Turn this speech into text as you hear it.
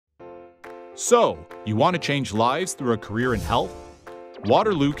So, you want to change lives through a career in health?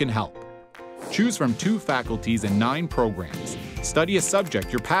 Waterloo can help. Choose from 2 faculties and 9 programs. Study a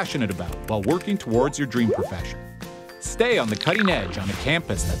subject you're passionate about while working towards your dream profession. Stay on the cutting edge on a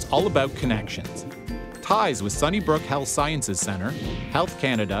campus that's all about connections. Ties with Sunnybrook Health Sciences Centre, Health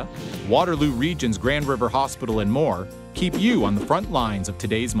Canada, Waterloo Region's Grand River Hospital and more keep you on the front lines of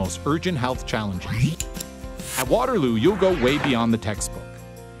today's most urgent health challenges. At Waterloo, you'll go way beyond the textbook.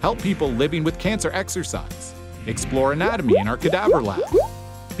 Help people living with cancer exercise. Explore anatomy in our cadaver lab.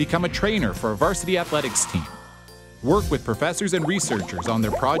 Become a trainer for a varsity athletics team. Work with professors and researchers on their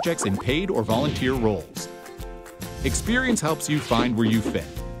projects in paid or volunteer roles. Experience helps you find where you fit.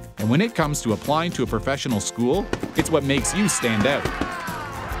 And when it comes to applying to a professional school, it's what makes you stand out.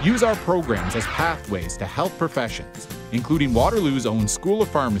 Use our programs as pathways to health professions, including Waterloo's own School of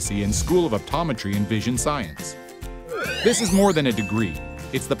Pharmacy and School of Optometry and Vision Science. This is more than a degree.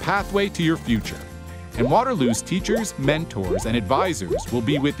 It's the pathway to your future. And Waterloo's teachers, mentors, and advisors will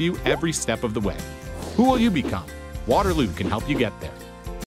be with you every step of the way. Who will you become? Waterloo can help you get there.